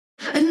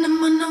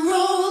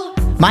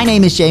My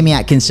name is Jamie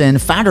Atkinson,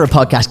 founder of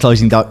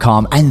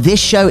podcastclosing.com, and this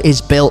show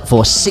is built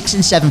for 6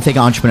 and 7 figure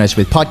entrepreneurs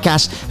with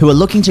podcasts who are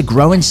looking to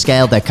grow and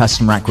scale their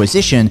customer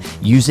acquisition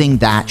using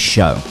that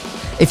show.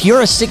 If you're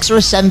a 6 or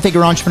a 7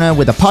 figure entrepreneur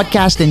with a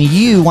podcast and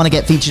you want to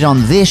get featured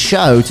on this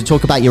show to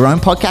talk about your own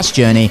podcast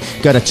journey,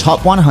 go to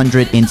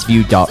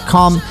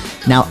top100interview.com.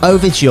 Now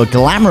over to your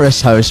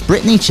glamorous host,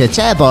 Brittany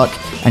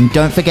Chatterbach, and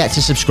don't forget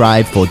to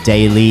subscribe for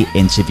daily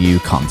interview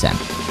content.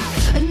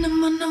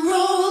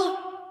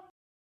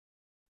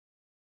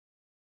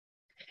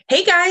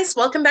 Hey guys,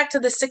 welcome back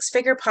to the Six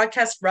Figure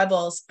Podcast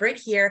Rebels. Britt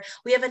here.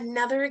 We have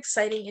another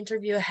exciting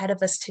interview ahead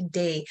of us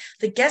today.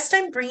 The guest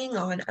I'm bringing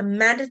on,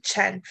 Amanda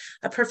Chen,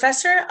 a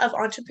professor of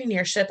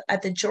entrepreneurship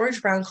at the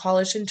George Brown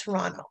College in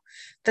Toronto,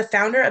 the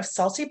founder of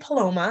Salty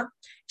Paloma.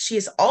 She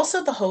is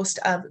also the host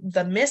of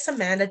the Miss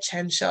Amanda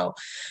Chen Show.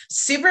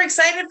 Super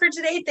excited for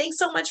today. Thanks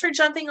so much for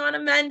jumping on,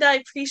 Amanda. I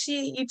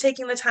appreciate you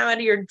taking the time out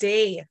of your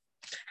day.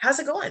 How's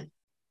it going?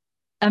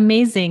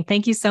 Amazing.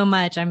 Thank you so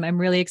much. I'm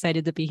really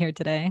excited to be here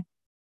today.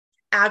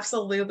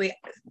 Absolutely.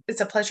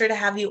 It's a pleasure to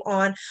have you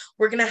on.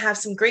 We're going to have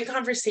some great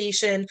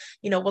conversation.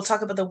 We'll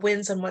talk about the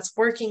wins and what's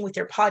working with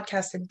your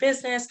podcast and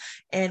business.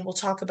 And we'll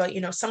talk about,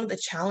 some of the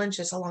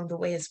challenges along the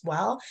way as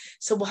well.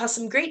 So we'll have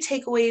some great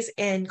takeaways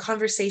and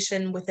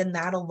conversation within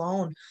that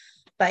alone.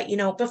 But,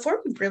 before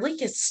we really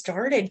get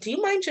started, do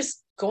you mind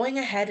just going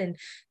ahead and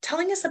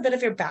telling us a bit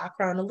of your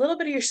background, a little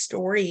bit of your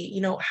story?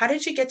 How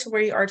did you get to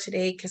where you are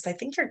today? Because I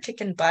think you're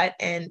kicking butt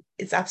and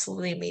it's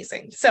absolutely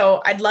amazing.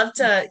 So I'd love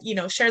to,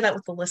 share that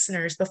with the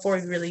listeners before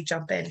we really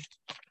jump in.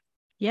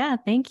 Yeah,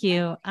 thank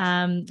you.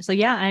 I'm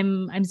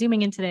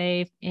zooming in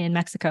today in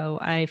Mexico.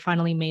 I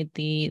finally made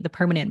the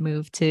permanent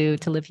move to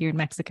live here in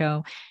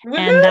Mexico. Woo-hoo!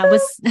 And that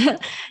was,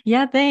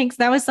 yeah, thanks.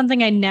 That was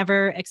something I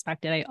never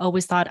expected. I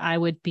always thought I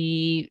would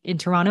be in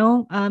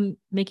Toronto,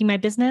 making my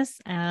business.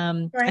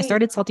 Right. I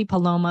started Salty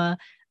Paloma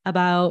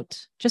about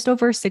just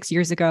over 6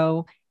 years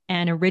ago.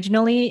 And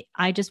originally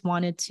I just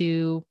wanted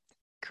to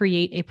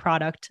create a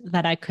product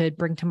that I could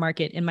bring to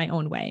market in my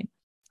own way.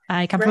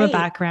 I come from a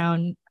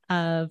background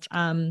of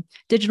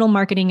digital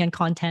marketing and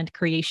content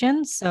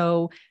creation.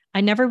 So I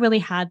never really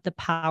had the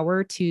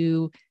power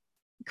to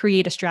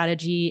create a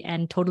strategy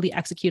and totally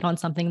execute on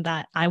something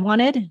that I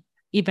wanted.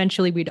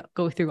 Eventually, we'd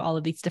go through all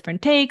of these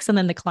different takes, and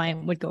then the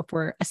client would go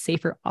for a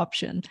safer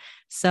option.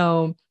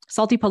 So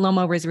Salty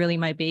Paloma was really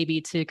my baby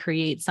to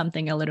create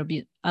something a little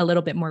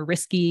bit more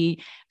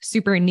risky,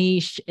 super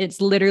niche. It's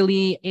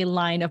literally a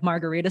line of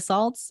margarita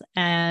salts,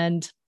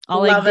 and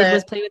all I did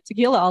was play with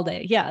tequila all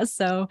day. Yeah.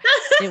 So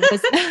it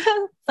was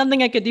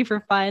something I could do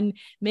for fun,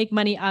 make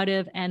money out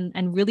of,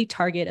 and really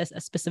target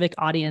a specific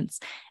audience.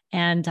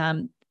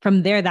 And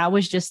from there, that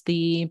was just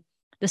the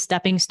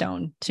stepping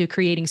stone to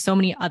creating so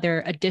many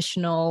other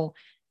additional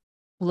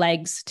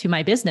legs to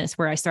my business,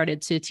 where I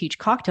started to teach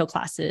cocktail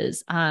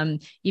classes.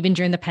 Even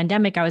during the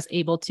pandemic, I was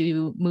able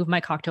to move my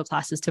cocktail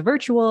classes to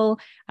virtual.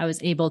 I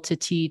was able to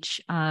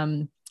teach,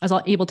 I was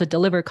able to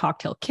deliver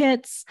cocktail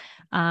kits.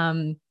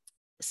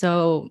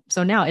 So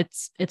now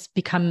it's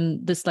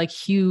become this like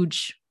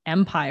huge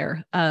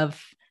empire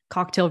of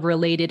cocktail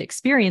related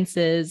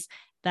experiences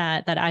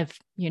that I've,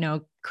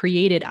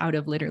 created out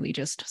of literally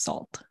just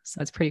salt.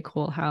 So it's pretty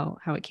cool how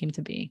it came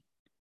to be.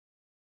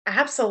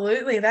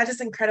 Absolutely. That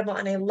is incredible.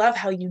 And I love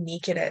how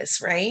unique it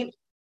is, right?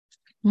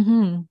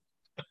 Mm-hmm.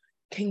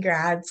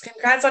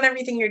 Congrats on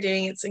everything you're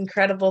doing. It's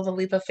incredible, the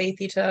leap of faith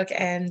you took.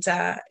 And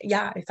I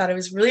thought it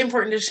was really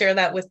important to share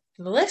that with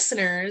the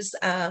listeners,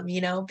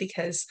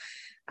 because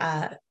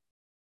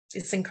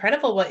it's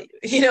incredible what,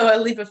 a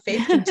leap of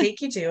faith can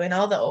take you to, and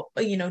all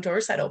the,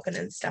 doors that open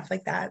and stuff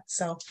like that.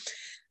 So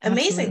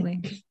amazing.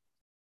 Absolutely.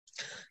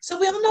 So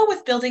we all know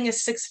with building a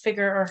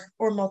 6-figure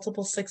or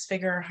multiple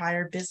 6-figure or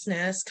higher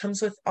business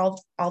comes with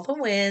all the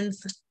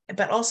wins,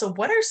 but also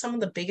what are some of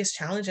the biggest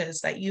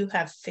challenges that you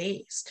have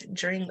faced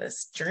during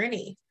this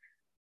journey?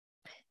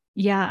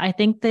 Yeah, I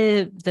think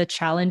the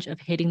challenge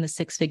of hitting the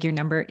 6-figure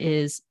number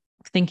is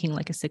thinking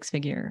like a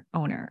 6-figure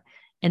owner.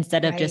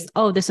 Instead of just,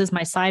 oh, this is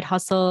my side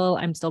hustle,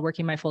 I'm still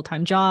working my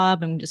full-time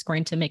job, I'm just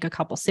going to make a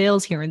couple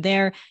sales here and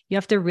there. You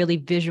have to really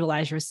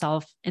visualize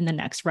yourself in the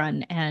next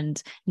run.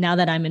 And now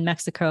that I'm in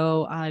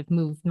Mexico, I've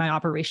moved my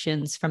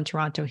operations from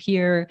Toronto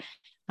here.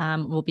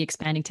 We'll be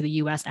expanding to the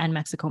US and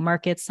Mexico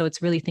markets. So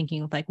it's really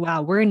thinking like,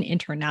 wow, we're an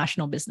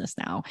international business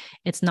now.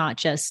 It's not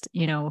just,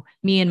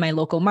 me and my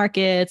local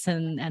markets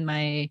and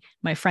my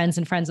friends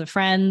and friends of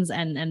friends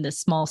and this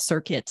small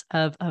circuit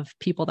of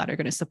people that are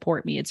going to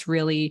support me. It's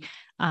really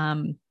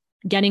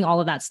getting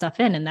all of that stuff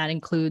in. And that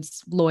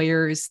includes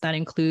lawyers, that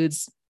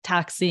includes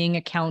taxing,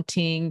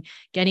 accounting,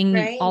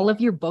 getting all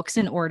of your books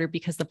in order,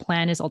 because the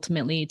plan is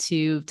ultimately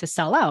to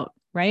sell out,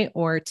 right?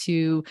 Or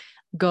to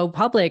go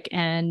public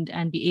and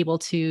be able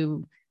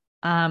to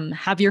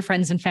have your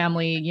friends and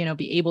family,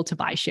 be able to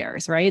buy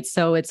shares, right?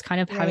 So it's kind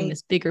of having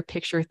this bigger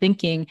picture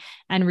thinking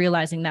and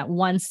realizing that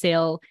one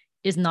sale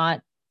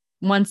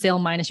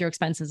minus your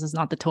expenses is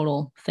not the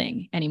total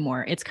thing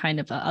anymore. It's kind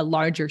of a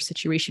larger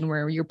situation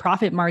where your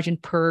profit margin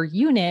per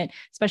unit,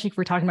 especially if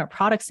we're talking about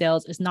product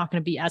sales, is not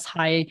going to be as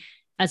high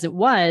as it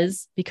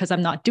was, because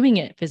I'm not doing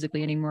it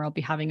physically anymore. I'll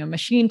be having a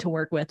machine to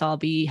work with. I'll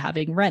be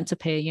having rent to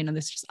pay.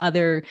 There's just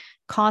other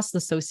costs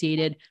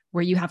associated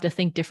where you have to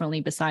think differently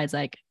besides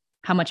like,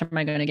 how much am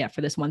I going to get for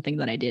this one thing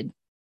that I did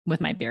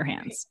with my bare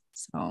hands?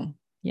 So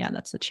yeah,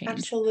 that's a change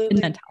Absolutely.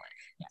 in mentality.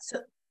 Yeah. So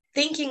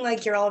thinking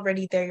like you're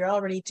already there, you're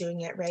already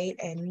doing it, right?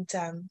 And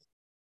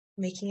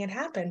making it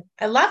happen.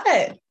 I love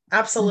it.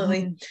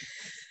 Absolutely.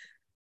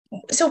 Mm-hmm.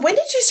 So when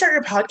did you start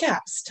your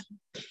podcast?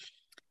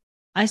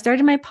 I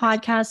started my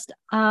podcast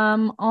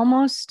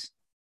almost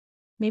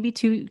maybe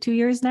two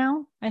years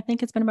now. I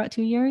think it's been about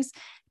 2 years.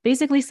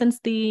 Basically since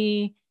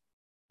the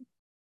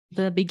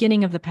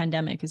beginning of the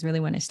pandemic is really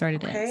when I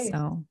started it.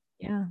 So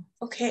yeah.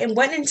 Okay. And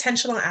what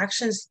intentional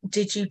actions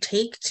did you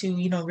take to,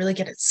 really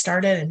get it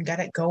started and get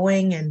it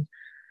going? And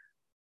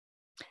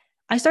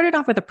I started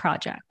off with a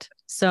project.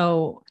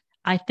 So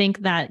I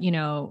think that,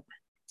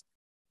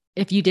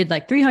 if you did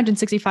like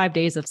 365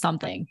 days of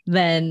something,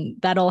 then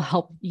that'll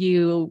help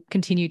you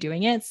continue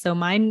doing it. So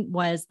mine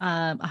was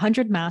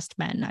 100 masked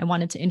men. I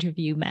wanted to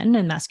interview men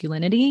and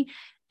masculinity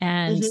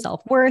and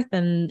self-worth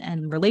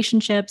and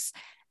relationships.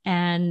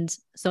 And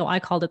so I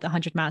called it the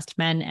 100 masked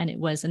men, and it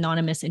was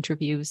anonymous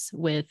interviews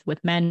with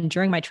men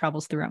during my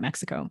travels throughout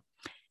Mexico.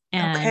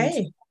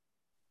 And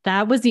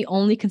that was the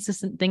only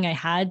consistent thing I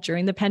had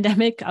during the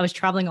pandemic. I was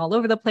traveling all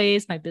over the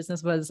place. My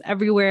business was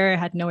everywhere. I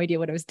had no idea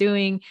what I was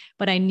doing,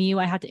 but I knew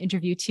I had to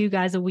interview 2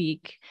 guys a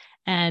week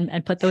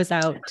and put those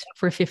out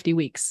for 50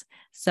 weeks.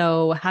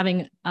 So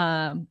having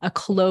a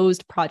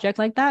closed project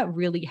like that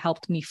really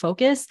helped me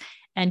focus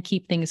and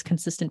keep things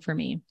consistent for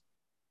me.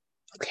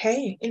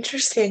 Okay,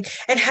 interesting.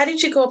 And how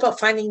did you go about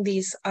finding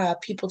these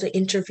people to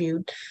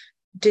interview?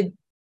 Did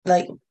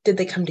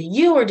they come to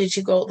you, or did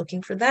you go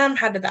looking for them?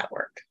 How did that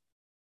work?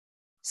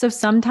 So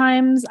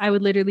sometimes I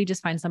would literally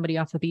just find somebody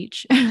off the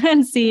beach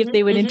and see if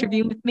they would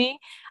interview with me.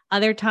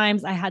 Other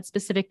times I had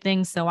specific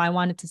things. So I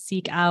wanted to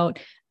seek out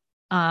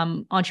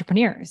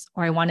entrepreneurs,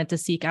 or I wanted to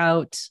seek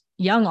out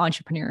young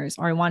entrepreneurs,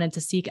 or I wanted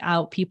to seek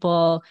out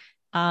people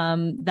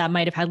that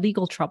might have had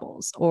legal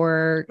troubles,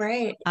 or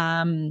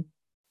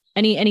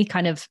any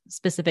kind of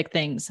specific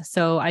things.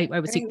 So I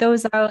would seek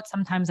those out.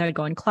 Sometimes I would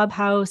go in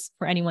Clubhouse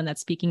for anyone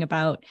that's speaking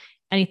about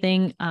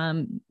anything.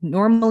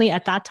 Normally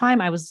at that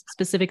time, I was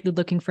specifically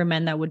looking for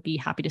men that would be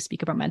happy to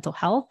speak about mental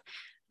health.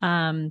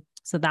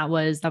 So that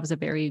was a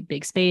very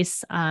big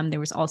space. There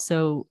was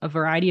also a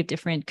variety of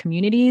different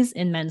communities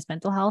in men's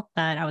mental health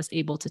that I was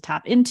able to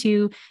tap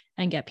into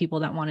and get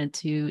people that wanted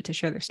to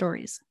share their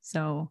stories.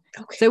 So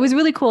it was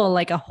really cool.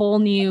 Like a whole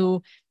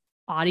new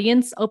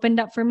audience opened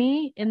up for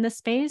me in this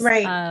space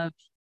of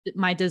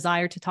my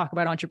desire to talk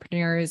about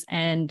entrepreneurs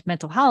and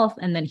mental health.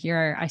 And then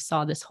here I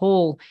saw this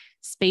whole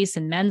space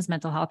in men's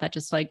mental health that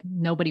just like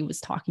nobody was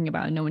talking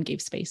about and no one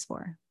gave space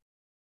for.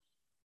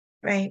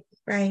 Right.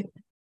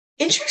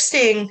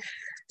 Interesting.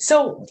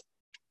 So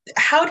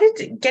how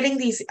did getting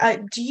these, I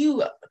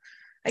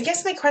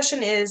guess my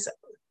question is,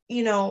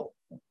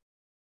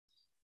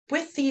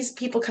 with these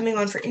people coming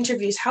on for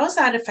interviews, how has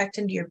that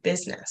affected your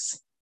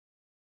business?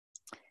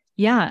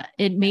 Yeah,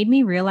 it made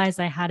me realize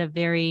I had a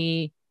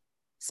very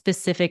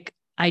specific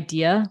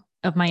idea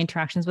of my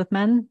interactions with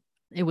men.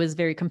 It was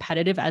very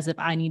competitive, as if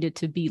I needed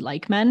to be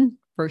like men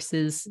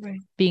versus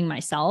being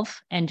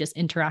myself and just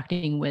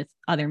interacting with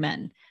other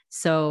men.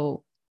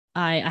 So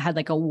I had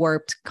like a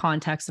warped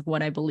context of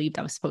what I believed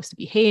I was supposed to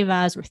behave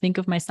as or think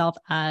of myself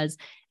as.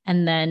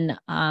 And then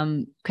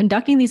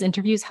conducting these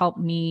interviews helped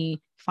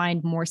me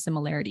find more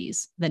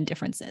similarities than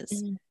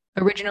differences.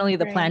 Originally,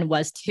 the plan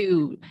was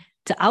to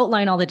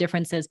outline all the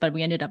differences, but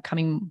we ended up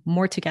coming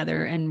more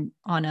together and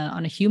on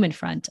a human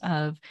front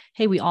of,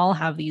 hey, we all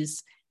have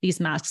these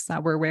masks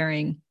that we're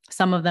wearing.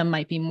 Some of them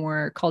might be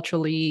more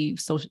culturally,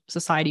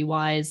 society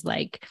wise,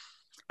 like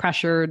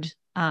pressured,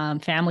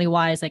 family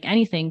wise, like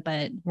anything,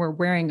 but we're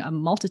wearing a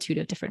multitude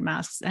of different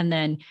masks. And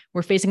then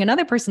we're facing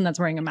another person that's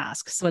wearing a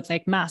mask. So it's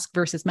like mask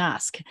versus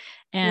mask.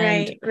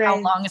 And how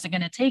long is it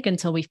going to take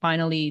until we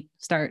finally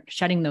start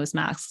shedding those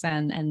masks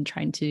and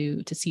trying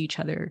to see each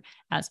other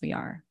as we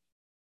are?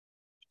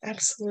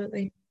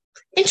 Absolutely.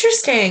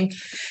 Interesting.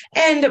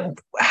 And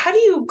how do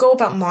you go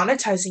about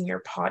monetizing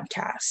your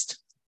podcast?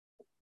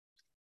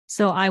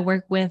 So I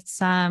work with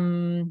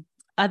some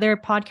other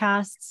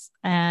podcasts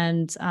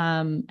and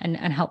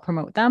help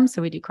promote them.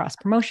 So we do cross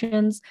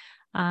promotions.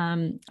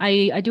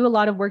 I do a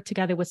lot of work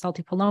together with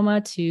Salty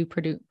Paloma to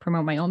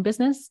promote my own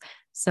business.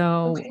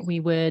 So we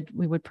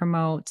would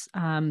promote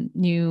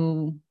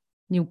new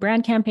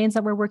brand campaigns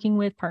that we're working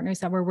with,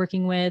 partners that we're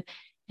working with,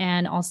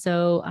 and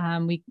also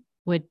we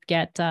would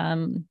get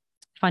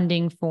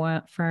funding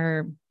for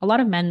a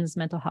lot of men's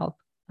mental health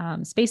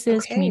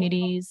spaces,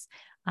 communities.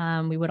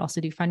 We would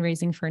also do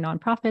fundraising for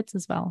nonprofits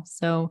as well.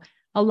 So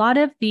a lot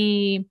of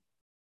the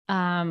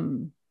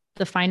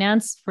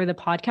finance for the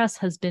podcast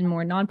has been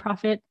more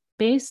nonprofit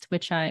based,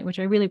 which I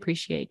really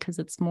appreciate because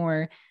it's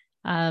more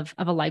of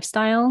a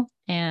lifestyle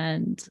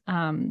and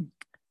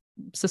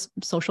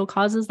social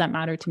causes that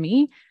matter to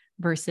me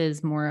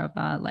versus more of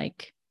a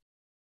like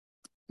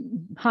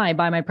hi,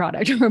 buy my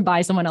product or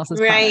buy someone else's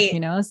product, Right. you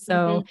know?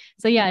 So,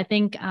 so yeah, I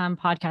think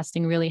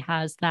podcasting really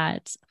has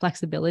that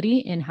flexibility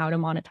in how to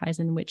monetize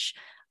and which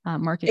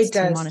markets It to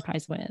does.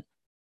 monetize with.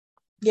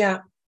 Yeah,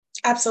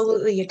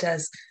 absolutely. It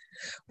does.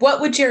 What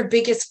would your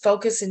biggest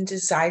focus and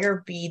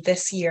desire be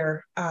this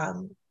year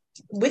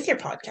with your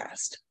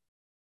podcast?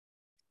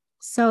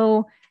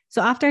 So,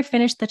 so after I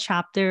finished the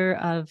chapter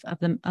of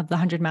the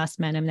 100 Masked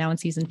Men, I'm now in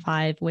season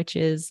 5, which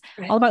is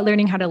Right. all about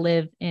learning how to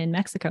live in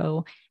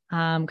Mexico,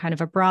 kind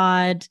of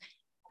abroad,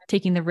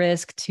 taking the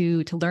risk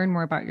to learn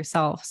more about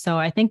yourself. So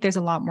I think there's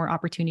a lot more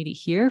opportunity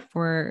here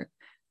for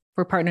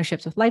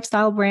partnerships with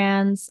lifestyle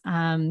brands,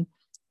 maybe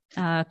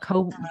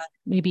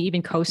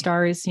even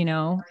co-stars, you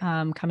know,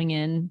 coming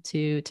in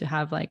to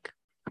have like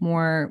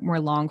more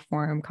long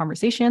form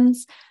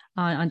conversations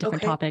on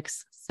different Okay.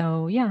 topics.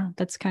 So yeah,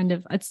 that's kind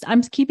of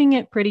I'm keeping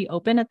it pretty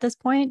open at this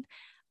point.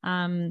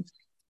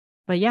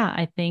 But yeah,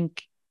 I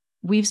think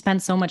we've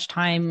spent so much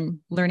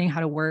time learning how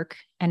to work,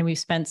 and we've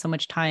spent so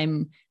much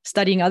time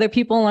studying other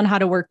people on how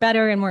to work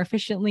better and more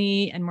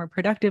efficiently and more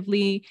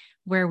productively,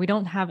 where we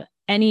don't have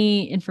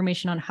any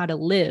information on how to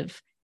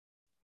live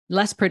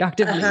less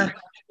productively,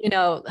 you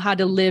know, how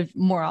to live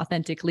more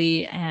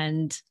authentically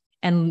and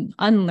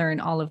unlearn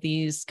all of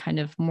these kind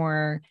of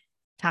more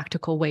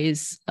tactical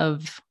ways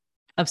of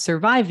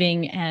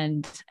surviving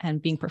and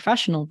being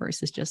professional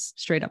versus just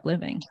straight up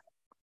living.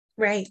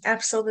 Right.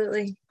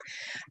 Absolutely.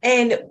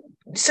 And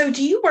so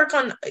do you work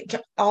on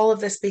all of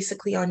this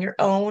basically on your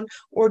own,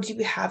 or do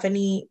you have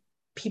any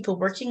people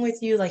working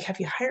with you? Like, have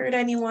you hired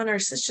anyone, or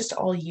is this just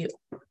all you?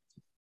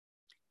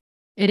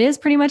 It is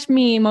pretty much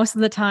me most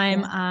of the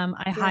time. Yeah.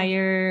 I Yeah.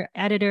 hire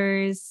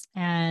editors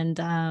and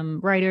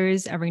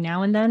writers every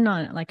now and then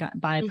on like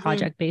by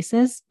project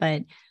basis,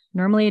 but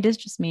normally it is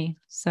just me.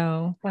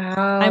 So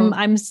Wow.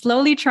 I'm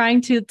slowly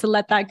trying to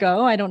let that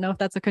go. I don't know if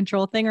that's a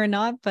control thing or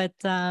not, but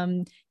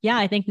yeah,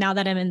 I think now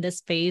that I'm in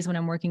this phase when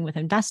I'm working with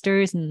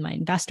investors and my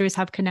investors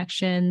have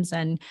connections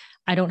and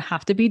I don't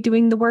have to be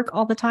doing the work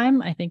all the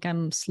time, I think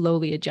I'm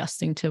slowly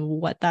adjusting to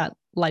what that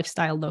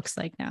lifestyle looks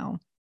like now.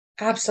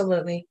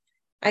 Absolutely.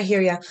 I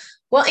hear you.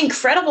 Well,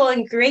 incredible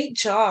and great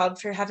job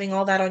for having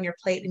all that on your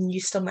plate and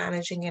you still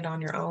managing it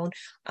on your own.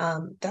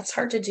 That's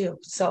hard to do.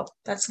 So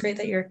that's great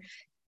that you're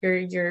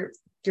you're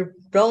you're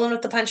rolling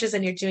with the punches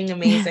and you're doing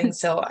amazing.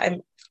 So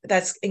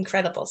that's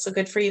incredible. So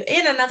good for you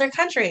in another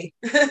country.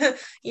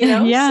 Yeah,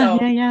 So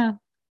yeah, yeah.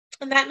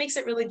 and that makes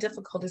it really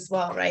difficult as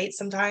well, right?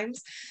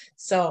 Sometimes.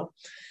 So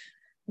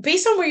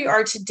based on where you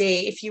are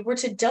today, if you were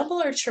to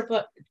double or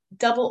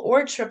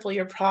triple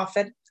your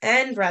profit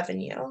and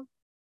revenue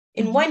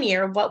in Mhm. 1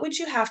 year, what would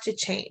you have to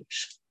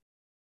change?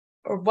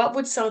 Or what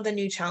would some of the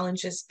new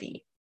challenges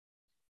be?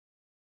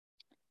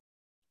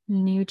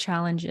 New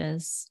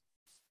challenges.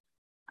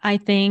 I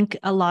think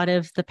a lot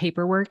of the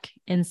paperwork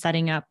in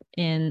setting up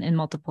in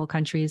multiple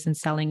countries and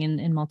selling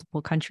in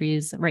multiple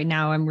countries. Right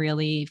now, I'm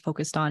really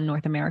focused on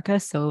North America.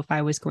 So if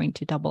I was going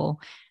to double,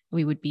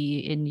 we would be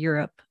in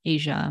Europe,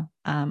 Asia,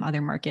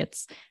 other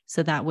markets.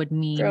 So that would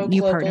mean Grow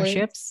new globally.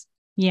 partnerships.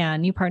 Yeah,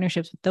 new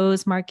partnerships with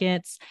those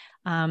markets.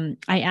 I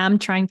am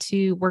trying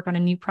to work on a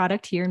new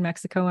product here in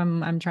Mexico.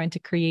 I'm trying to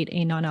create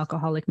a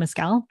non-alcoholic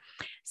mezcal.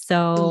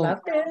 So Love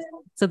it.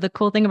 so the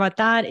cool thing about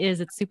that is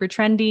it's super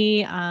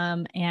trendy,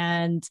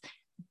 and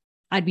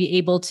I'd be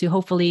able to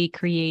hopefully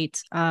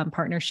create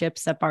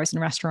partnerships at bars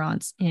and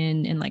restaurants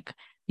in like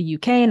the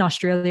UK and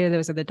Australia.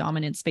 Those are the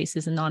dominant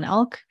spaces in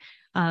non-alc,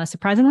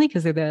 surprisingly,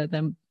 because they're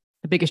the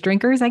biggest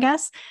drinkers, I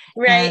guess.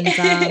 Right.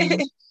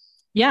 And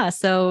yeah,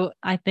 so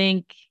I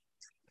think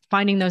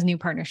finding those new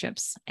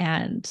partnerships,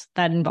 and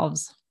that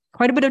involves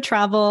quite a bit of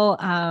travel,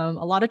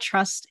 a lot of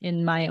trust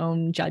in my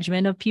own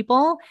judgment of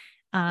people,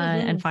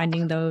 and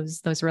finding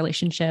those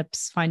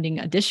relationships, finding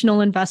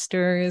additional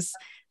investors.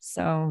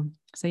 So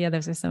yeah,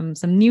 those are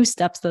some new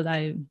steps that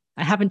I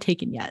haven't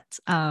taken yet,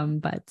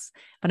 but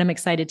I'm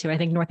excited to. I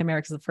think North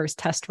America is the first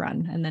test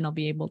run, and then I'll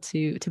be able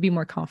to be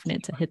more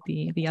confident to hit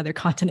the other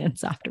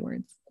continents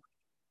afterwards.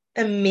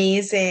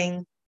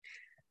 Amazing.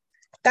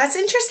 That's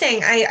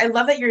interesting. I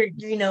love that you're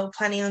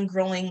planning on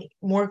growing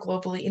more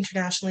globally,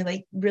 internationally,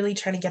 like really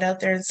trying to get out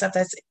there and stuff.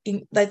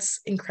 That's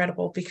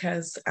incredible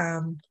because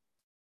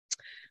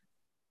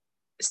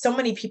so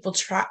many people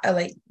try,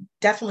 like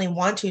definitely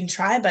want to and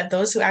try, but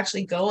those who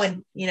actually go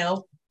and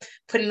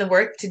put in the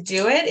work to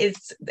do it is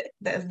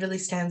that really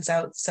stands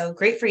out. So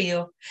great for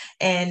you,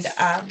 and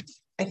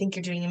I think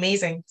you're doing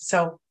amazing.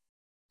 So,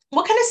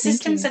 what kind of Thank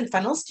systems you. and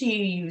funnels do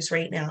you use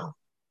right now?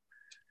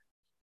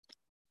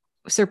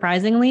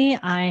 Surprisingly,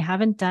 I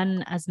haven't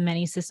done as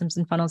many systems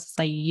and funnels as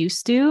I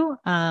used to.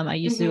 I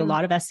used to do a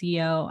lot of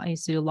SEO. I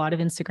used to do a lot of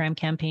Instagram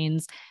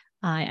campaigns.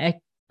 I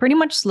pretty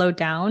much slowed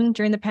down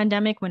during the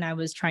pandemic when I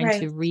was trying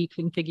Right. to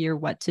reconfigure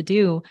what to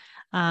do.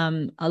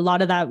 A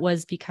lot of that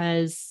was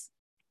because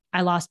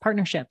I lost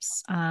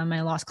partnerships.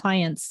 I lost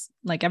clients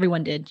like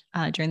everyone did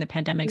during the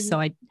pandemic. So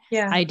I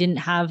didn't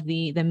have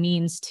the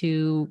means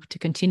to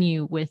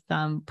continue with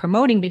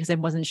promoting because I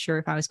wasn't sure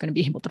if I was going to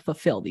be able to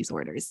fulfill these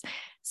orders.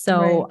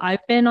 So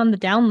I've been on the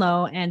down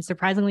low, and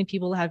surprisingly,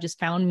 people have just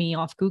found me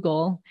off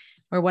Google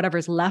or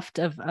whatever's left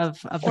of the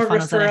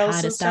funnels that I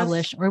had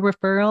established, or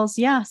referrals.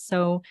 Yeah.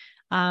 So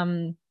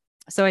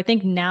so I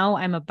think now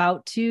I'm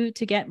about to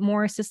get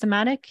more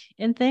systematic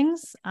in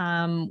things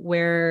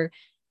where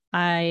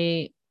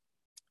I'm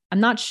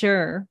not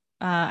sure.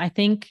 I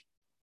think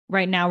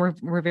right now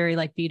we're very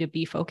like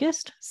B2B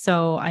focused.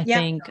 So I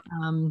think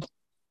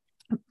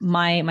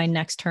my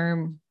next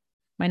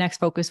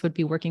focus would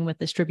be working with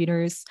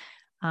distributors.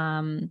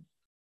 And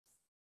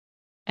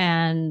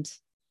I'm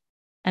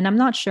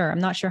not sure. I'm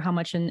not sure how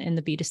much in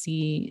the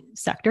B2C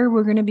sector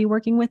we're going to be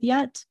working with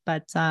yet.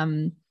 But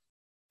I'm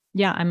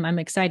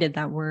excited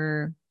that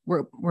we're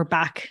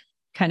back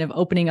kind of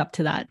opening up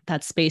to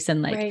that space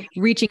and like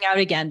reaching out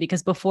again,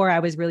 because before I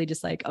was really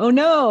just like, oh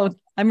no,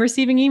 I'm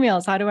receiving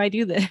emails. How do I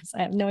do this?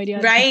 I have no idea.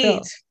 How to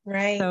fulfill.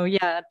 Right. So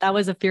yeah, that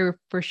was a fear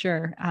for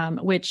sure.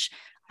 Which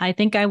I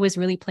think I was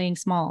really playing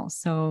small.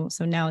 So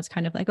now it's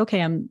kind of like,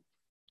 okay, I'm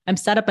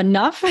set up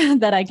enough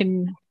that I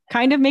can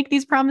kind of make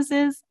these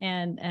promises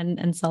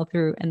and sell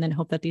through, and then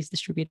hope that these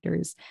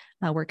distributors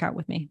work out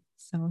with me.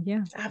 So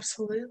yeah.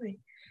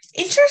 Absolutely.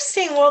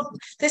 Interesting. Well,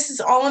 this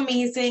is all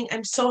amazing.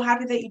 I'm so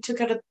happy that you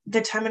took out the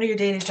time out of your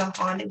day to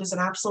jump on. It was an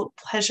absolute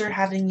pleasure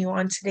having you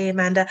on today,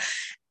 Amanda.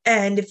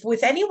 And if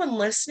with anyone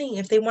listening,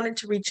 if they wanted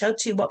to reach out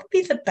to you, what would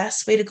be the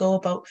best way to go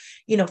about,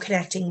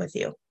 connecting with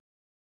you?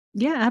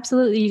 Yeah,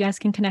 absolutely. You guys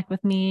can connect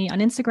with me on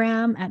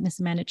Instagram at Miss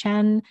Amanda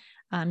Chen.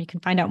 You can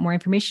find out more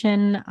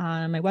information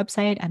on my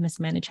website at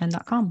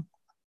missamandachen.com.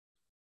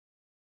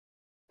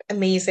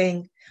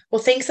 Amazing.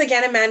 Well, thanks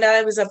again, Amanda.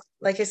 It was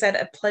like I said,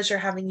 a pleasure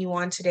having you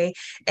on today.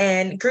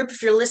 And group,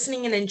 if you're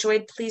listening and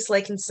enjoyed, please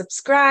like and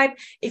subscribe.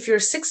 If you're a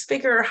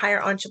 6-figure or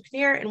higher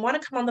entrepreneur and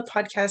want to come on the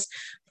podcast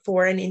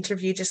for an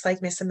interview, just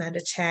like Miss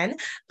Amanda Chen,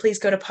 please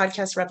go to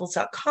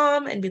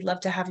podcastrebels.com, and we'd love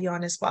to have you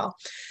on as well.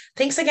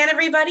 Thanks again,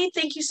 everybody.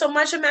 Thank you so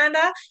much,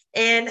 Amanda,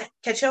 and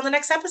catch you on the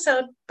next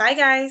episode. Bye,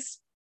 guys.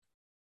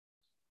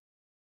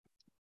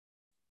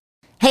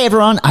 Hey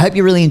everyone, I hope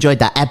you really enjoyed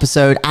that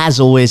episode.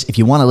 As always, if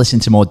you want to listen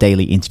to more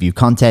daily interview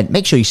content,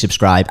 make sure you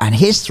subscribe. And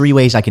here's 3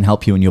 ways I can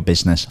help you in your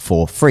business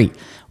for free.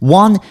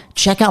 1,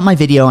 check out my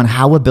video on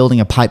how we're building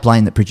a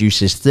pipeline that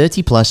produces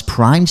 30 plus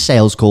prime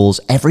sales calls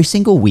every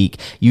single week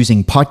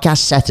using podcast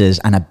setters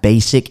and a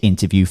basic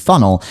interview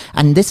funnel.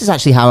 And this is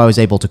actually how I was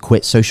able to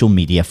quit social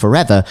media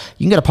forever.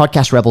 You can go to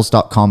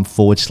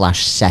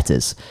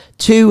podcastrebels.com/setters.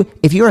 2,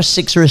 if you're a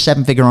 6 or a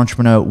 7-figure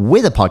entrepreneur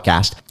with a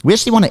podcast, we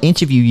actually want to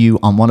interview you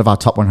on one of our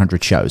top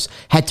 100 shows.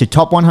 Head to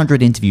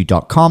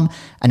top100interview.com.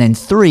 And then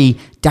 3,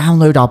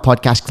 download our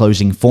podcast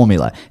closing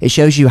formula. It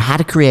shows you how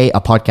to create a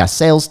podcast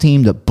sales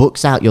team that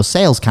books out your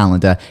sales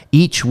calendar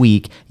each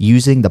week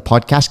using the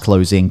podcast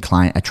closing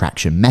client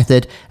attraction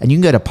method. And you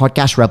can go to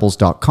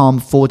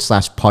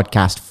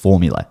podcastrebels.com/podcast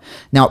formula.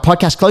 Now at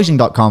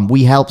podcastclosing.com,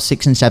 we help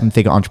 6 and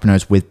 7-figure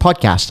entrepreneurs with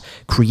podcasts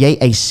create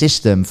a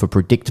system for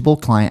predictable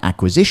client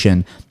acquisition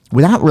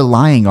without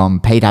relying on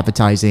paid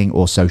advertising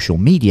or social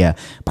media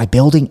by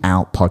building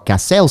out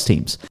podcast sales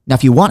teams. Now,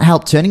 if you want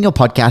help turning your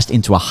podcast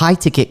into a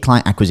high-ticket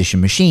client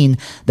acquisition machine,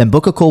 then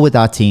book a call with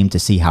our team to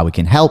see how we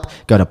can help.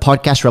 Go to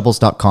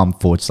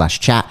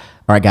podcastrebels.com/chat.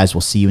 All right, guys,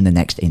 we'll see you in the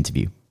next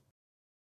interview.